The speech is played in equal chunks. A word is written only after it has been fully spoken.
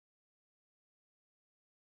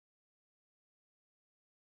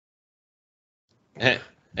And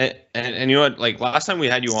you know what? Like last time we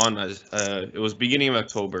had you on, as it was beginning of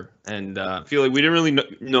October, and I feel like we didn't really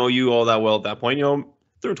know you all that well at that point. You know,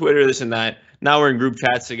 through Twitter, this and that. Now we're in group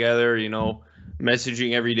chats together. You know,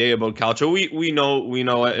 messaging every day about Calcio. We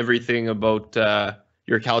know everything about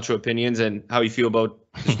your Calcio opinions and how you feel about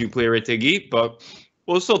this new player Retegui, but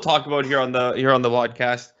we'll still talk about here on the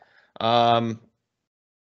podcast. Um,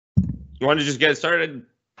 you want to just get started?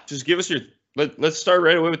 Just give us your. Let's start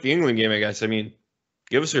right away with the England game, I guess. I mean,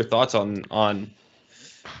 give us your thoughts on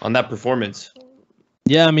that performance.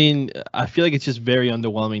 Yeah, I mean, I feel like it's just very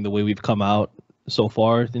underwhelming the way we've come out so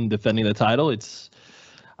far in defending the title.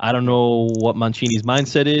 I don't know what Mancini's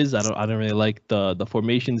mindset is. I don't really like the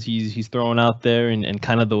formations he's throwing out there and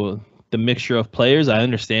kind of the mixture of players. I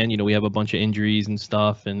understand, we have a bunch of injuries and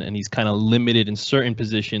stuff, and he's kind of limited in certain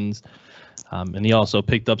positions. And he also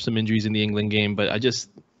picked up some injuries in the England game, but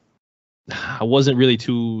I wasn't really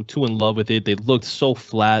too in love with it. They looked so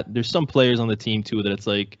flat. There's some players on the team too that it's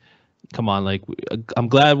like, come on, like I'm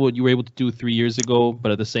glad what you were able to do 3 years ago,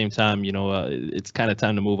 but at the same time, it's kind of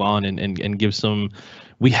time to move on and give some.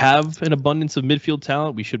 We have an abundance of midfield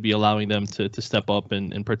talent. We should be allowing them to step up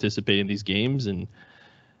and participate in these games. And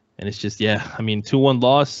it's just, yeah, I mean, 2-1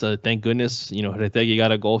 loss. Thank goodness, Retegui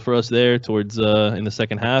got a goal for us there towards in the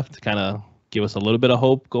second half to kind of give us a little bit of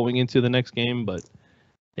hope going into the next game. But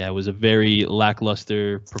yeah, it was a very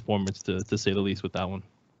lackluster performance to say the least with that one.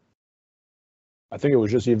 I think it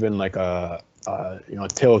was just even like a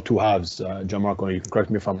tale of two halves. Gianmarco, you can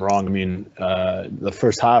correct me if I'm wrong. I mean, the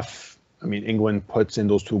first half, England puts in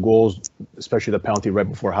those 2 goals, especially the penalty right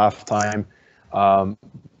before halftime.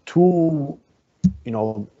 Two,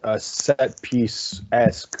 set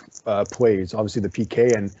piece-esque plays. Obviously the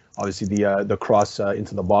PK and obviously the cross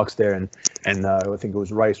into the box there, and I think it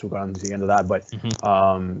was Rice who got on to the end of that. But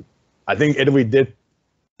I think Italy did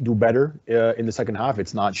do better in the second half.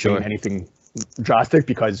 It's not showing anything drastic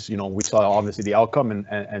because we saw obviously the outcome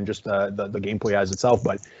and just the gameplay as itself.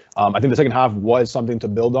 But I think the second half was something to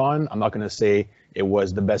build on. I'm not going to say it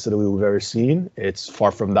was the best Italy we've ever seen. It's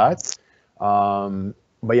far from that.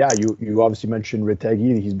 But yeah, you obviously mentioned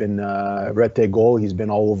Retegui. He's been Retegol. He's been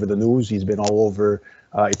all over the news. He's been all over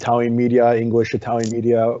Italian media, English Italian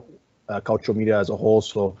media, cultural media as a whole.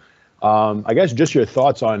 So I guess just your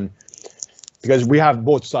thoughts on, because we have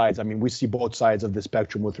both sides. I mean, we see both sides of the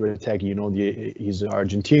spectrum with Retegui. He's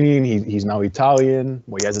Argentinian. He's now Italian.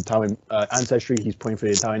 Well, he has Italian ancestry. He's playing for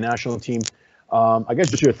the Italian national team. I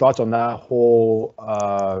guess just your thoughts on that whole,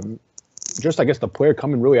 I guess the player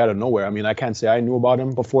coming really out of nowhere. I mean, I can't say I knew about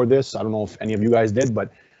him before this. I don't know if any of you guys did,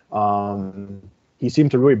 but he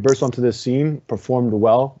seemed to really burst onto the scene, performed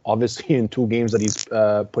well, obviously in 2 games that he's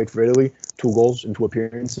played for Italy, 2 goals in 2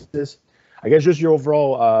 appearances. I guess just your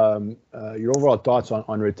overall thoughts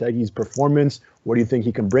on Retegui's performance. What do you think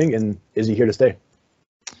he can bring, and is he here to stay?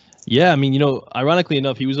 Yeah, I mean, ironically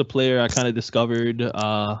enough, he was a player I kind of discovered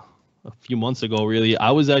a few months ago. Really, I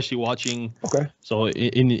was actually watching. Okay. So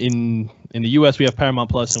in the U.S. we have Paramount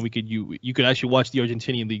Plus, and you could actually watch the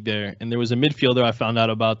Argentinian league there. And there was a midfielder I found out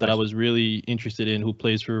about that I was really interested in, who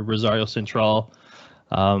plays for Rosario Central.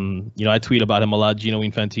 I tweet about him a lot. Gino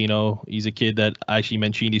Infantino. He's a kid that actually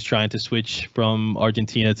Mancini's trying to switch from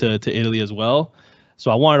Argentina to Italy as well. So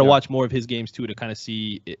I wanted to watch more of his games too, to kind of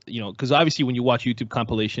see, because obviously when you watch YouTube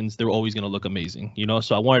compilations, they're always going to look amazing,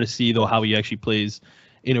 So I wanted to see though how he actually plays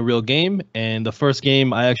in a real game. And the first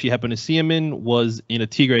game I actually happened to see him in was in a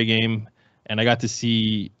Tigre game, and I got to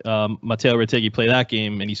see Mateo Retegui play that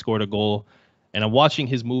game, and he scored a goal. And I'm watching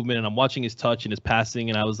his movement, and I'm watching his touch and his passing,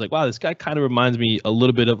 and I was like, wow, this guy kind of reminds me a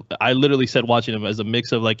little bit of, I literally said watching him as a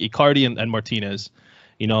mix of like Icardi and Martinez.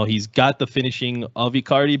 He's got the finishing of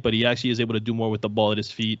Icardi, but he actually is able to do more with the ball at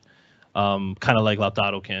his feet, kind of like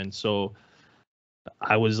Lautaro can. So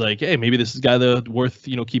I was like, hey, maybe this is a guy that worth,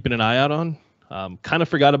 keeping an eye out on. Kind of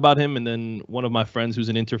forgot about him, and then one of my friends who's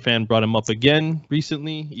an Inter fan brought him up again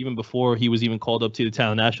recently, even before he was even called up to the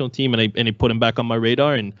Italian national team, and he put him back on my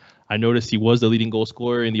radar, and I noticed he was the leading goal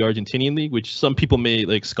scorer in the Argentinian league, which some people may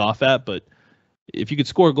like scoff at, but if you could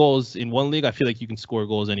score goals in one league, I feel like you can score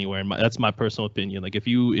goals anywhere. That's my personal opinion. Like if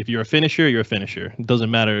you're a finisher, you're a finisher. It doesn't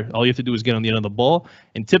matter. All you have to do is get on the end of the ball,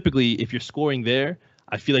 and typically if you're scoring there,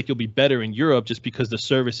 I feel like you'll be better in Europe just because the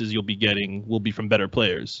services you'll be getting will be from better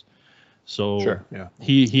players. So sure, yeah.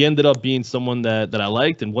 He ended up being someone that I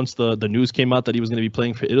liked, and once the news came out that he was going to be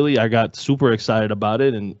playing for Italy, I got super excited about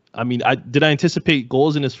it. And I mean, did I anticipate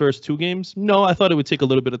goals in his first 2 games? No, I thought it would take a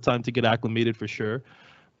little bit of time to get acclimated for sure.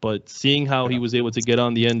 But seeing how he was able to get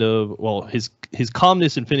on the end of, well, his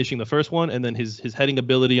calmness in finishing the first one, and then his heading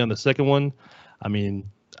ability on the second one, I mean,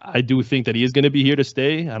 I do think that he is going to be here to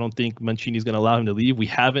stay. I don't think Mancini's going to allow him to leave. We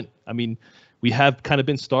have kind of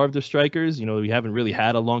been starved of strikers. We haven't really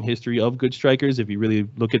had a long history of good strikers if you really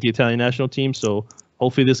look at the Italian national team. So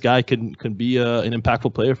hopefully this guy can be an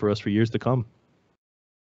impactful player for us for years to come.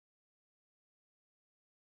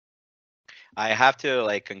 I have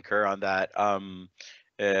to concur on that.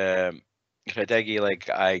 Retegui,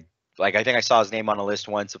 I think I saw his name on a list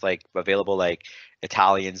once of available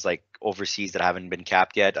Italians overseas that haven't been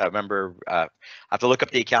capped yet. I remember I have to look up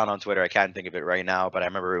the account on Twitter. I can't think of it right now, but I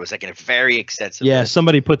remember it was in a very extensive list.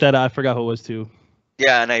 Somebody put that out. I forgot who it was too.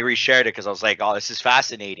 Yeah, and I reshared it because I was like, oh, this is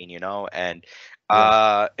fascinating, and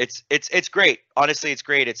it's great. Honestly, it's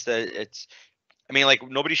great.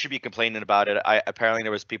 Nobody should be complaining about it. Apparently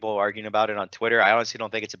there was people arguing about it on Twitter. I honestly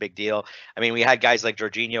don't think it's a big deal. We had guys like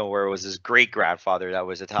Jorginho, where it was his great grandfather that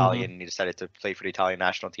was Italian, and he decided to play for the Italian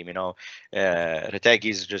national team.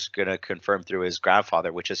 Retegui's just gonna confirm through his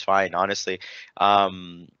grandfather, which is fine, honestly.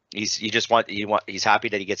 He's happy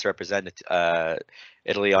that he gets to represent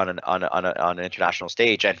Italy on an international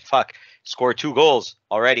stage, and scored 2 goals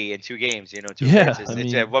already in 2 games. 2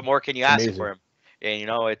 games. What more can you ask for him? And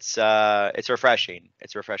it's refreshing.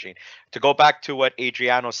 It's refreshing. To go back to what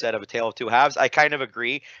Adriano said of a tale of 2 halves, I kind of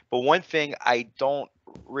agree. But one thing I don't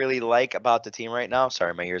really like about the team right now,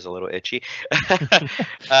 sorry, my ear's a little itchy.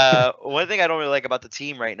 One thing I don't really like about the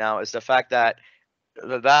team right now is the fact that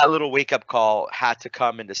that little wake up call had to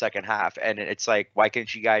come in the second half, and it's why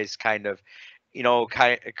can't you guys kind of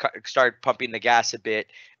start pumping the gas a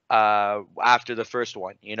bit after the first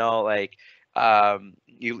one?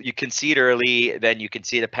 You concede early, then you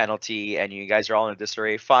concede a penalty, and you guys are all in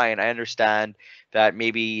disarray. Fine, I understand that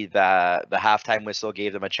maybe the halftime whistle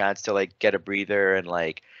gave them a chance to get a breather and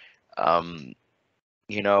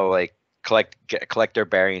collect their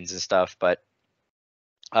bearings and stuff. But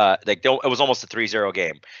it was almost a 3-0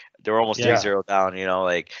 game. They were almost 3-0 down.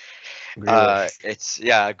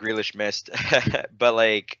 Grealish missed, but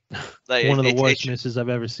one of the worst misses I've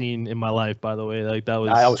ever seen in my life. By the way, that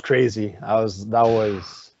was crazy.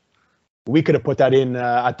 We could have put that in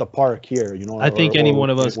at the park here. I think any one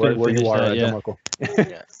of us could have finished that. Gianmarco.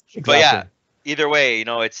 Exactly. But either way,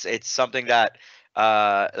 it's something that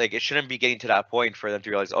it shouldn't be getting to that point for them to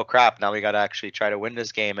realize, oh crap, now we got to actually try to win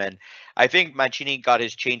this game. And I think Mancini got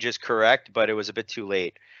his changes correct, but it was a bit too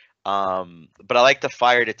late. But I like the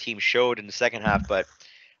fire the team showed in the second half. But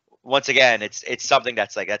once again, it's something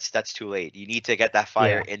that's that's too late. You need to get that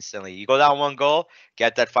fire instantly. You go down 1 goal,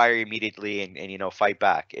 get that fire immediately, and fight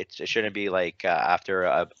back. It shouldn't be after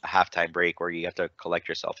a halftime break where you have to collect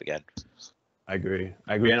yourself again. I agree,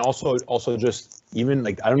 and also just even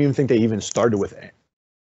I don't even think they even started with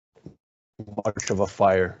much of a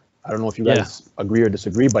fire. I don't know if you guys agree or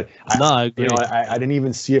disagree, but I agree. I didn't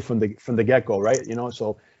even see it from the get-go, right?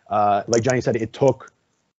 So like Johnny said, it took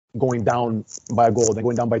going down by a goal, then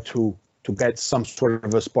going down by 2 to get some sort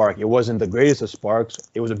of a spark. It wasn't the greatest of sparks.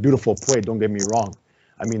 It was a beautiful play. Don't get me wrong.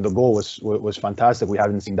 The goal was fantastic. We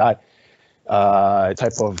haven't seen that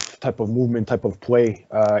type of movement, type of play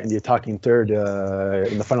in the attacking third,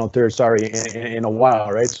 in the final third. Sorry, in a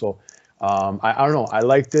while, right? So I don't know. I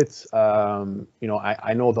liked it. I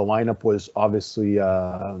know the lineup was obviously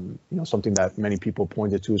something that many people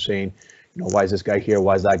pointed to, saying, why is this guy here?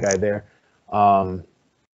 Why is that guy there?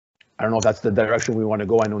 I don't know if that's the direction we want to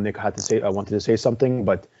go. I know Nick wanted to say something,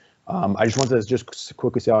 but I just wanted to just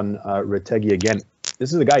quickly say on Retegui again.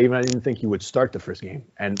 This is a guy even I didn't think he would start the first game.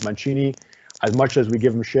 And Mancini, as much as we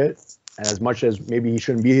give him shit, and as much as maybe he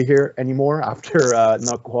shouldn't be here anymore after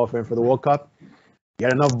not qualifying for the World Cup, he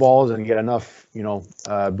had enough balls and he had enough,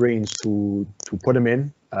 brains to put him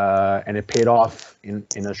in, and it paid off in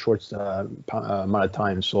a short amount of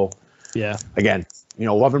time. So, again,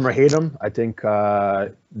 love him or hate him, I think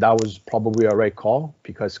that was probably a right call,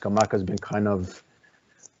 because Kamaka's been kind of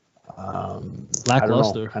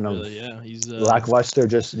lackluster. He's lackluster,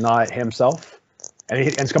 just not himself. And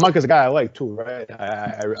Kamaka's a guy I like too, right?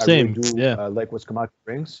 I really do like what Kamaka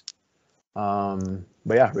brings. But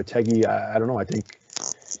Retegui, I don't know. I think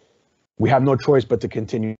we have no choice but to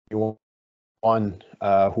continue on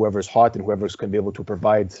whoever's hot and whoever's going to be able to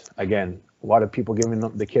provide. Again, a lot of people giving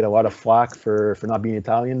the kid a lot of flack for not being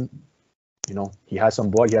Italian. He has some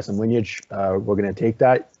blood, he has some lineage. We're going to take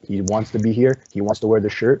that. He wants to be here. He wants to wear the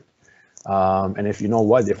shirt. And if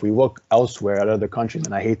if we look elsewhere at other countries,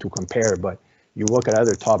 and I hate to compare, but you look at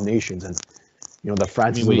other top nations and, the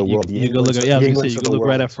Frances of the world. You go look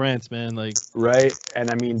right at France, man. Right.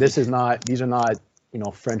 And these are not,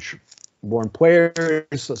 French-born players.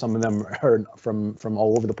 So some of them are from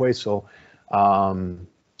all over the place. So,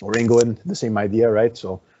 or England, the same idea, right?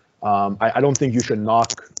 So, I don't think you should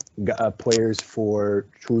knock players for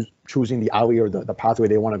choosing the alley or the pathway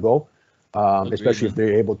they want to go, especially if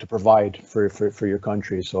they're able to provide for your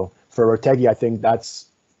country. So for Retegui, I think that's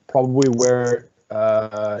probably where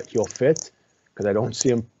he'll fit, because I don't see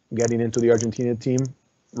him getting into the Argentina team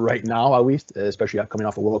right now, at least, especially coming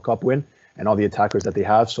off a World Cup win and all the attackers that they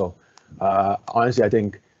have. So honestly, I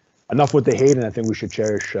think enough with the hate, and I think we should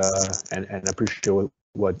cherish and appreciate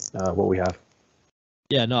what we have.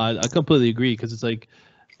 Yeah, no, I completely agree, because it's like,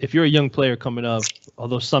 if you're a young player coming up,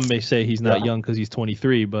 although some may say he's not young because he's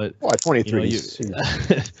 23, but 23, he's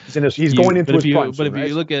going into his prime. But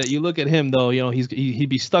if you look at him though, he'd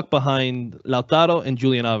be stuck behind Lautaro and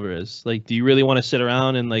Julian Alvarez. Like, do you really want to sit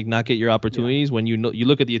around and like not get your opportunities when you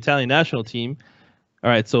look at the Italian national team? All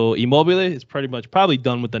right, so Immobile is probably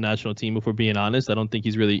done with the national team, if we're being honest. I don't think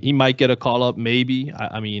he might get a call up, maybe.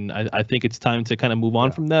 I think it's time to kind of move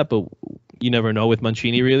on from that, but you never know with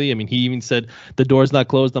Mancini, really. I mean, he even said the door's not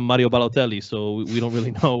closed on Mario Balotelli, so we don't really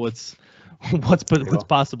know what's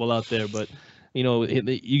possible out there. But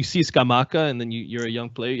you see Scamacca, and then you're a young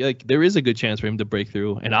player. Like, there is a good chance for him to break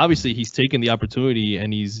through, and obviously he's taken the opportunity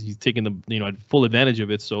and he's taken the full advantage of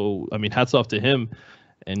it. So I mean, hats off to him.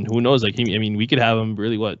 And who knows? Like, we could have him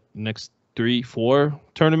really next 3-4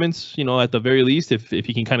 tournaments, at the very least, if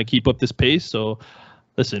he can kind of keep up this pace. So,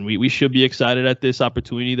 listen, we should be excited at this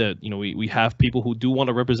opportunity that we have people who do want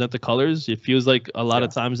to represent the colors. It feels like a lot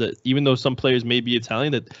of times that even though some players may be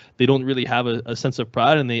Italian, that they don't really have a sense of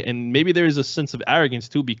pride, and maybe there is a sense of arrogance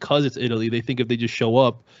too, because it's Italy. They think if they just show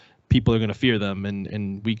up, people are going to fear them,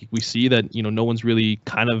 and we see that no one's really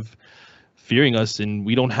kind of fearing us, and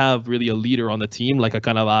we don't have really a leader on the team like a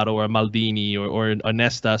Cannavaro or a Maldini or a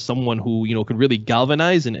Nesta, someone who could really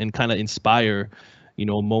galvanize and kind of inspire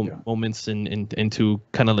moments and to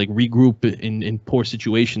kind of like regroup in poor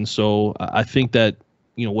situations. So I think that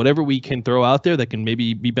whatever we can throw out there that can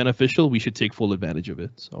maybe be beneficial, we should take full advantage of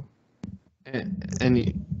it. So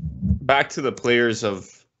and back to the players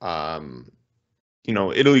of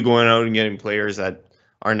Italy going out and getting players that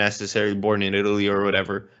aren't necessarily born in Italy or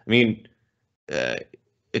whatever. I mean,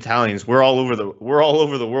 Italians, we're all over the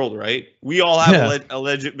world, right? We all have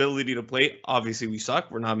eligibility to play. Obviously, we suck.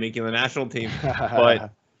 We're not making the national team.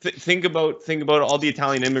 But think about all the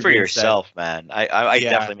Italian immigrants. For yourself, man. I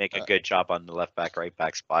definitely make a good job on the left back, right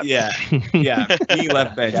back spot. Yeah. Me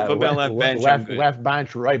left bench. Put me on left bench. Left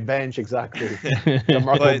bench, right bench, exactly.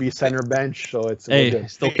 Gianmarco will be center bench, so it's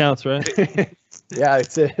still counts, right? Yeah,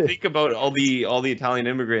 it's it. Think about all the Italian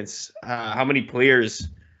immigrants. How many players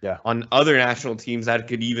on other national teams that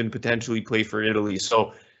could even potentially play for Italy.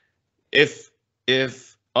 So if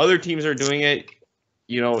other teams are doing it,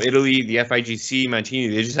 Italy, the FIGC, Mancini,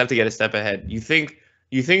 they just have to get a step ahead. You think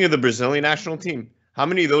of the Brazilian national team, how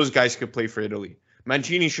many of those guys could play for Italy?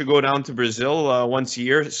 Mancini should go down to Brazil once a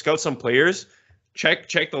year, scout some players, check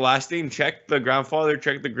the last name, check the grandfather,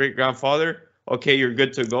 check the great grandfather. Okay, you're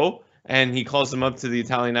good to go. And he calls them up to the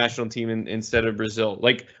Italian national team instead of Brazil.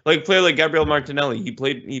 Like a player like Gabriel Martinelli, he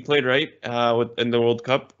played right in the World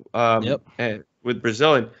Cup with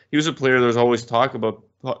Brazil, and he was a player there was always talk about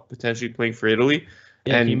potentially playing for Italy.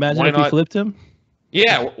 Yeah, and can you imagine if we flipped him?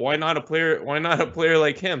 Yeah, why not a player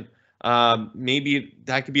like him? Maybe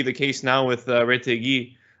that could be the case now with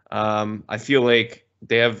Retegui. I feel like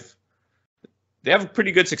they have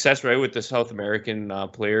pretty good success, right, with the South American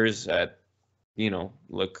players.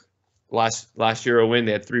 Look. Last Euro win,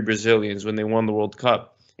 they had 3 Brazilians. When they won the World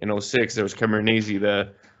Cup in 2006, there was Camoranesi, the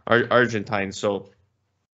Argentine. So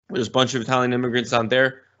there's a bunch of Italian immigrants out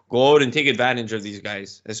there. Go out and take advantage of these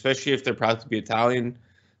guys, especially if they're proud to be Italian,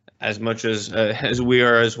 as much as we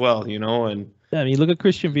are as well, And yeah, I mean, look at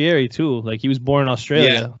Christian Vieri too. Like, he was born in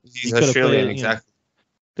Australia. Yeah, he's Australian, exactly.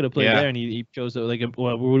 Could have played there, and he chose to, like,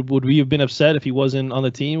 would we have been upset if he wasn't on the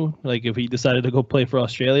team? Like, if he decided to go play for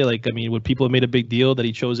Australia? Like, I mean, would people have made a big deal that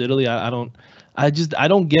he chose Italy? I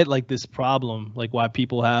don't get like this problem, like why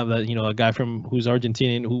people have that, a guy who's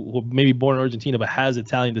Argentinian, who maybe born in Argentina but has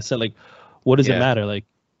Italian descent. Like, what does it matter? Like,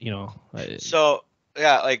 So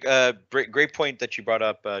yeah, like great point that you brought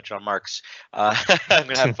up, Gianmarco. I'm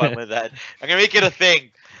gonna have fun with that. I'm gonna make it a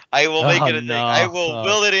thing. I will make it a thing. I will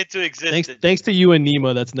will it into existence. Thanks to you and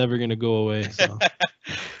Nima, that's never gonna go away. So.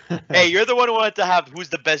 Hey, you're the one who wanted to have who's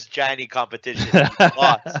the best Gianni competition.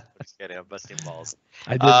 Lost. I'm just kidding. I'm busting balls.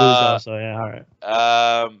 I did lose also. Yeah. All right.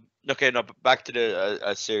 Okay, no, but back to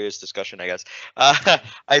the serious discussion, I guess.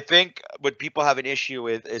 I think what people have an issue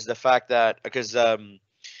with is the fact that because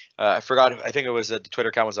I forgot. I think it was the Twitter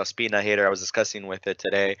account was a Spina hater. I was discussing with it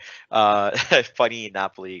today. Funny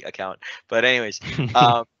Napoli account, but anyways.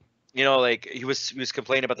 you know, like he was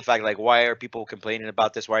complaining about the fact, like, why are people complaining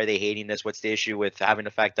about this? Why are they hating this? What's the issue with having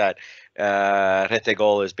the fact that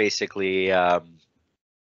Retegol is basically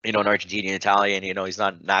you know, an Argentinian Italian, you know, he's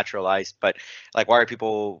not naturalized, but like, why are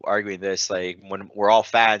people arguing this? Like, when we're all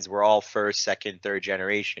fans, we're all first, second, third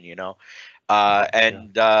generation, you know,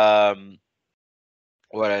 and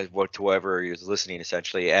what to whoever is listening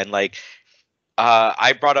essentially, and like,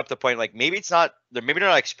 I brought up the point, like, maybe they're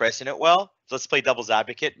not expressing it well. So let's play devil's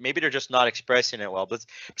advocate. Maybe they're just not expressing it well. But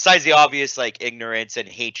besides the obvious, like, ignorance and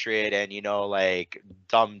hatred and, you know, like,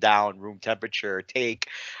 dumbed down room temperature IQ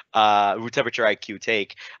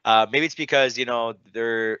take. Maybe it's because, you know,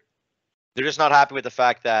 they're just not happy with the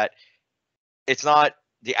fact that it's not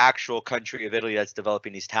the actual country of Italy that's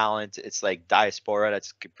developing these talents. It's like diaspora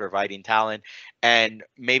that's providing talent, and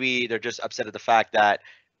maybe they're just upset at the fact that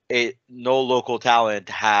no local talent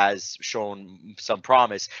has shown some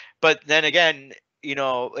promise. But then again, you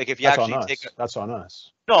know, like, if you that's on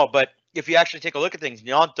us. No, but if you actually take a look at things,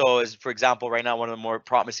 Gnonto is, for example, right now one of the more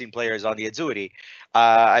promising players on the Azzurri.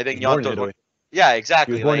 I think Gnonto. Yeah,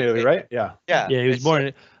 exactly. He was born in Italy, right? Yeah. Yeah. Yeah, he was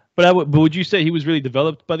born. But would you say he was really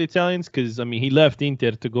developed by the Italians? Because I mean, he left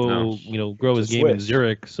Inter to go, you know, grow his game in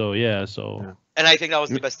Zurich. So yeah, And I think that was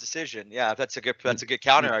the best decision. Yeah, that's a good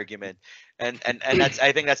counter argument, and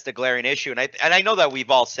I think that's the glaring issue. And I know that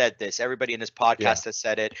we've all said this. Everybody in this podcast has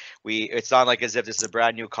said it. It's not like as if this is a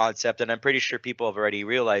brand new concept, and I'm pretty sure people have already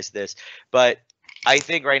realized this. But I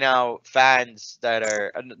think right now, fans that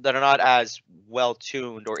are not as well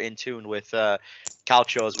tuned or in tune with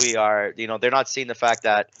Calcio as we are, you know, they're not seeing the fact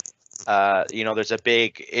that you know, there's a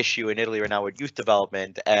big issue in Italy right now with youth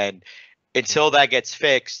development, and until that gets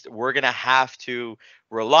fixed, we're gonna have to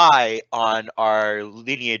rely on our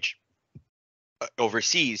lineage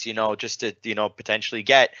overseas, you know, just to, you know, potentially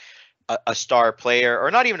get a star player,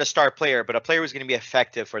 or not even a star player, but a player who's going to be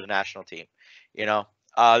effective for the national team. You know,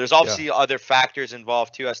 there's obviously other factors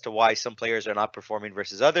involved too as to why some players are not performing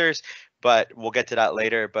versus others, but we'll get to that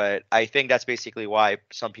later. But I think that's basically why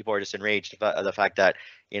some people are just enraged about the fact that,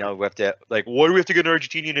 you know, we have to, like, what do we have to get an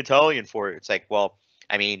Argentinian Italian for? It's like, well,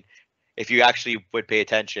 I mean, if you actually would pay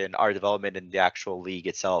attention, our development in the actual league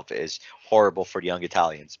itself is horrible for the young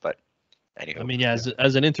Italians. But anyway, I mean, yeah,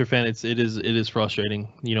 as an Inter fan, it is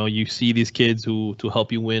frustrating. You know, you see these kids who to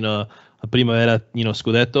help you win a Primavera, you know,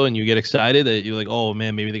 Scudetto, and you get excited that you're like, oh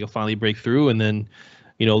man, maybe they can finally break through. And then,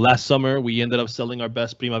 you know, last summer we ended up selling our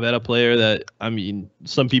best Primavera player. That, I mean,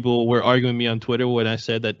 some people were arguing me on Twitter when I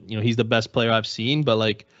said that, you know, he's the best player I've seen, but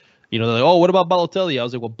like, you know, they're like, oh, what about Balotelli? I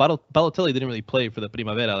was like, well, Balotelli didn't really play for the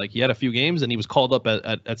Primavera. Like, he had a few games and he was called up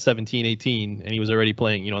at 17, 18, and he was already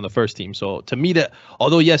playing, you know, on the first team. So to me, that,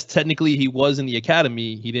 although yes, technically he was in the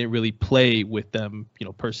academy, he didn't really play with them, you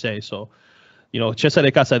know, per se. So, you know, Cesare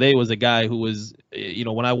Casade was a guy who was, you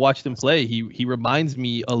know, when I watched him play, he reminds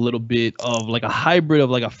me a little bit of like a hybrid of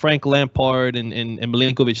like a Frank Lampard and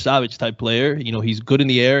Milinkovic-Savic type player. You know, he's good in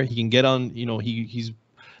the air. He can get on, you know, he's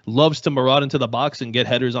loves to maraud into the box and get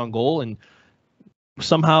headers on goal. And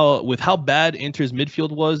somehow, with how bad Inter's midfield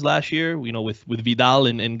was last year, you know, with Vidal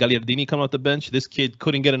and Gagliardini coming off the bench, this kid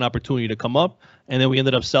couldn't get an opportunity to come up. And then we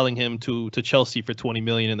ended up selling him to Chelsea for 20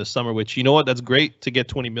 million in the summer, which, you know what, that's great to get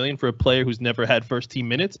 20 million for a player who's never had first team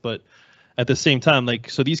minutes. But at the same time, like,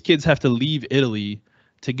 so these kids have to leave Italy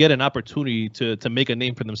to get an opportunity to make a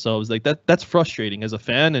name for themselves. Like, that's frustrating as a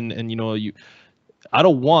fan. And you know, I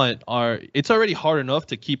don't want it's already hard enough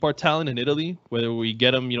to keep our talent in Italy, whether we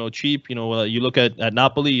get them, you know, cheap. You know, you look at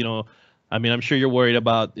Napoli, you know, I mean, I'm sure you're worried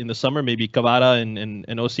about in the summer, maybe Cavara and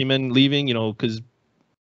Osimhen leaving, you know, because,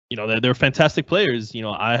 you know, they're fantastic players. You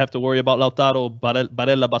know, I have to worry about Lautaro,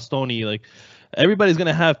 Barella, Bastoni. Like, everybody's going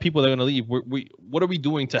to have people that are going to leave. What are we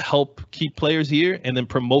doing to help keep players here and then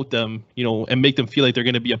promote them, you know, and make them feel like they're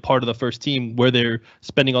going to be a part of the first team where they're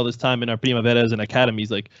spending all this time in our Primaveras and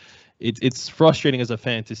academies? Like, it's frustrating as a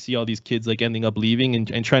fan to see all these kids like ending up leaving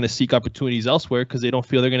and trying to seek opportunities elsewhere because they don't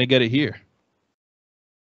feel they're going to get it here.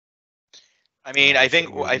 I mean, I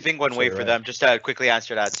think one way for them, just to quickly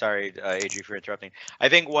answer that. Sorry, Adri, for interrupting. I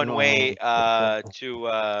think one way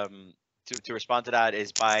to respond to that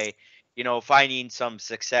is by, you know, finding some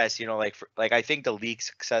success. You know, like I think the league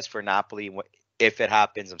success for Napoli, if it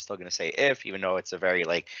happens, I'm still going to say if, even though it's a very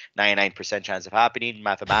like 99% chance of happening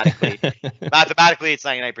mathematically. Mathematically, it's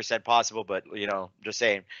 99% possible, but, you know, just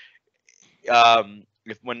saying,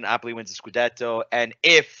 if when Napoli wins the Scudetto, and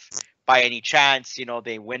if by any chance, you know,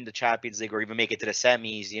 they win the Champions League or even make it to the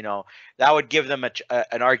semis, you know, that would give them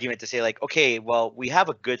an argument to say like, okay, well, we have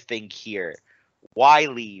a good thing here. Why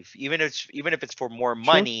leave? Even if it's for more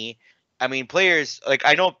money, I mean, players like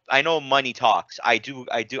I know money talks. I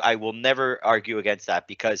will never argue against that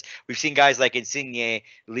because we've seen guys like Insigne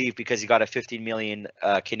leave because he got a 15 million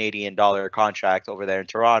Canadian dollar contract over there in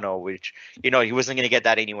Toronto, which he wasn't going to get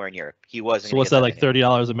that anywhere in Europe. He wasn't. So what's that, like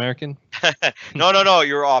 $30 American? No,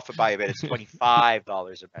 you're off by a bit. It's $25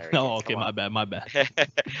 American. Oh, okay, my bad.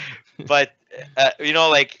 But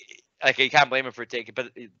like you can't blame him for taking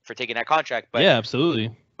that contract. But yeah,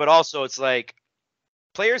 absolutely. But also, it's like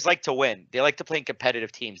players like to win. They like to play in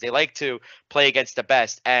competitive teams. They like to play against the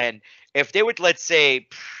best. And if they would, let's say,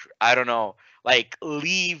 I don't know, like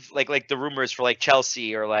leave, like the rumors for like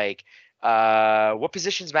Chelsea or like what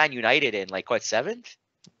position's Man United in? Like what, 7th?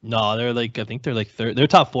 No, they're like, I think they're like third. They're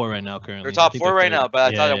top 4 right now currently. They're top 4 right now,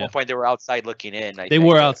 but I thought at one point they were outside looking in. They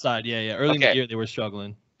were outside, yeah. Early in the year they were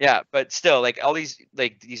struggling. Yeah, but still, like all these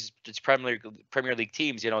Premier League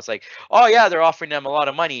teams, it's like, oh yeah, they're offering them a lot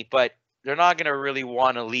of money, but they're not gonna really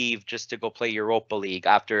want to leave just to go play Europa League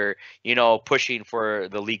after pushing for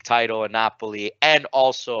the league title in Napoli and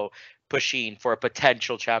also pushing for a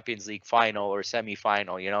potential Champions League final or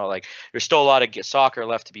semi-final. Like there's still a lot of soccer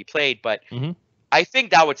left to be played, but I think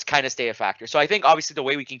that would kind of stay a factor. So I think obviously the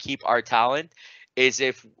way we can keep our talent is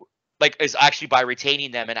is actually by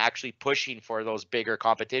retaining them and actually pushing for those bigger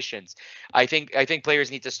competitions. I think players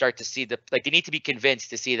need to start to see they need to be convinced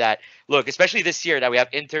to see that, look, especially this year that we have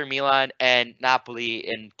Inter, Milan, and Napoli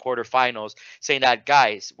in quarterfinals, saying that,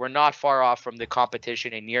 guys, we're not far off from the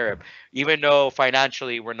competition in Europe. Even though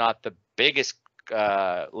financially we're not the biggest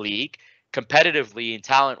league, competitively and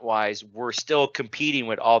talent-wise, we're still competing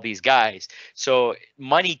with all these guys. So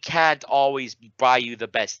money can't always buy you the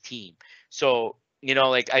best team. So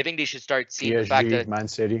I think they should start seeing PSG, the fact that Man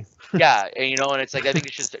City. Yeah, and and it's like I think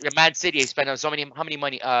they should. Man City spent on how many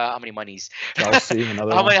monies? Chelsea,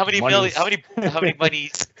 another how many millions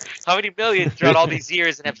throughout all these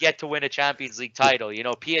years and have yet to win a Champions League title?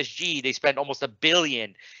 PSG, they spent almost $1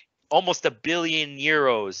 billion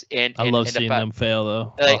euros in. I love seeing them fail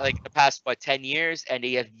though. Like the past 10 years, and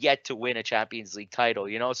they have yet to win a Champions League title.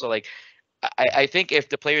 So like. I think if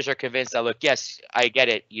the players are convinced that, look, yes, I get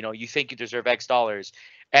it. You think you deserve X dollars.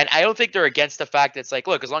 And I don't think they're against the fact that it's like,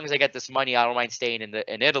 look, as long as I get this money, I don't mind staying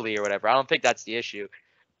in Italy or whatever. I don't think that's the issue.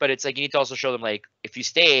 But it's like you need to also show them, like, if you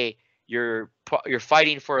stay, you're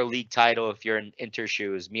fighting for a league title if you're in Inter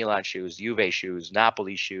shoes, Milan shoes, Juve shoes,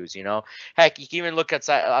 Napoli shoes, Heck, you can even look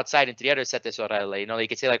outside into the other sette sorelle. You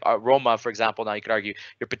could say like Roma, for example, now you could argue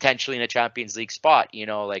you're potentially in a Champions League spot.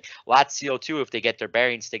 Like Lazio too, if they get their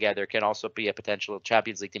bearings together, can also be a potential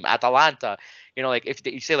Champions League team. Atalanta, like if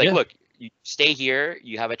you say like, look, you stay here,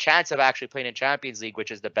 you have a chance of actually playing in Champions League,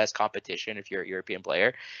 which is the best competition if you're a European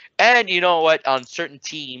player. And you know what? On certain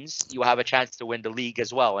teams, you have a chance to win the league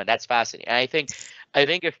as well, and that's fascinating. And I think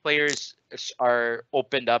if players are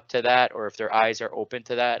opened up to that, or if their eyes are open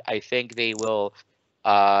to that, I think they will.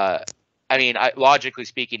 Logically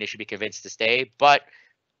speaking, they should be convinced to stay. But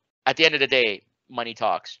at the end of the day, money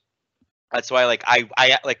talks. That's why, like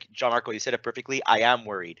Gianmarco, you said it perfectly. I am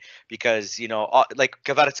worried because like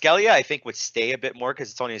Kvaratskhelia, I think would stay a bit more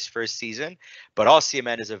because it's only his first season. But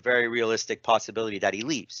Osimhen is a very realistic possibility that he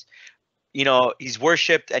leaves. He's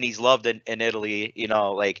worshipped and he's loved in Italy.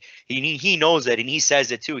 Like he knows it and he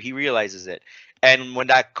says it too. He realizes it. And when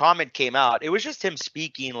that comment came out, it was just him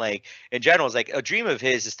speaking, like, in general. It's like a dream of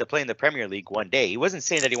his is to play in the Premier League one day. He wasn't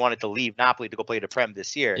saying that he wanted to leave Napoli to go play the Prem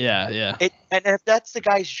this year. Yeah. And if that's the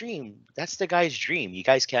guy's dream, that's the guy's dream. You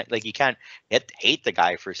guys can't, you can't hate the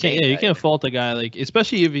guy for saying that. You can't fault the guy, like,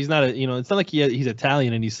 especially if he's not, it's not like he's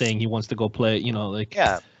Italian and he's saying he wants to go play,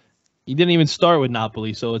 Yeah. He didn't even start with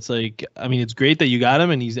Napoli, so it's like, it's great that you got him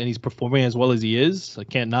and he's performing as well as he is. I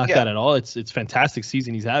can't knock that at all. It's fantastic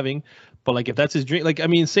season he's having. But like if that's his dream,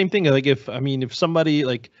 same thing. Like if somebody,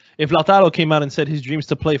 like if Lautaro came out and said his dream's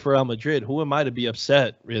to play for Real Madrid, who am I to be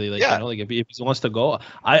upset? Really, if he wants to go,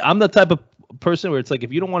 I'm the type of person where it's like,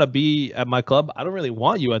 if you don't want to be at my club, I don't really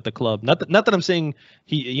want you at the club. Not that I'm saying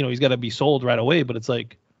he's got to be sold right away, but it's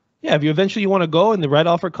like, yeah, if you eventually want to go and the right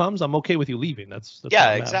offer comes, I'm okay with you leaving. That's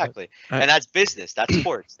exactly. And that's business. That's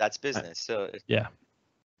sports. That's business. So yeah.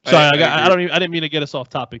 Sorry, I didn't mean to get us off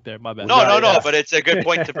topic there. My bad. No, but it's a good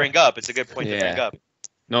point to bring up. It's a good point to bring up.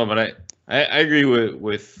 No, but I agree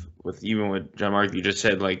with even what Gianmarco you just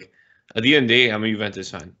said. Like at the end of the day, I'm a Juventus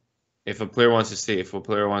fan. If a player wants to stay, if a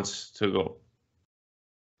player wants to go,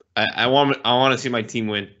 I want to see my team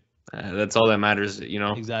win. That's all that matters.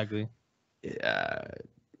 Exactly.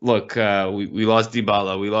 Look, we lost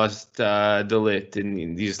Dybala, we lost De Ligt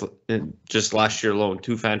in these just last year alone,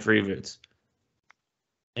 2 fan favorites.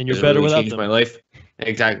 And you're better without them. My life.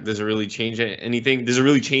 Exactly. Does it really change anything? Does it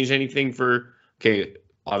really change anything for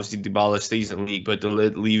obviously Dybala stays in the league, but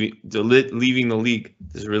leaving the league,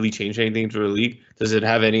 does it really change anything to the league? Does it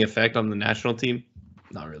have any effect on the national team?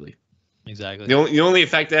 Not really. Exactly. The only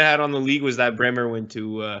effect it had on the league was that Bremer went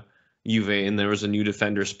to Juve, and there was a new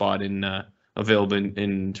defender spot available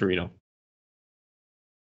in Torino.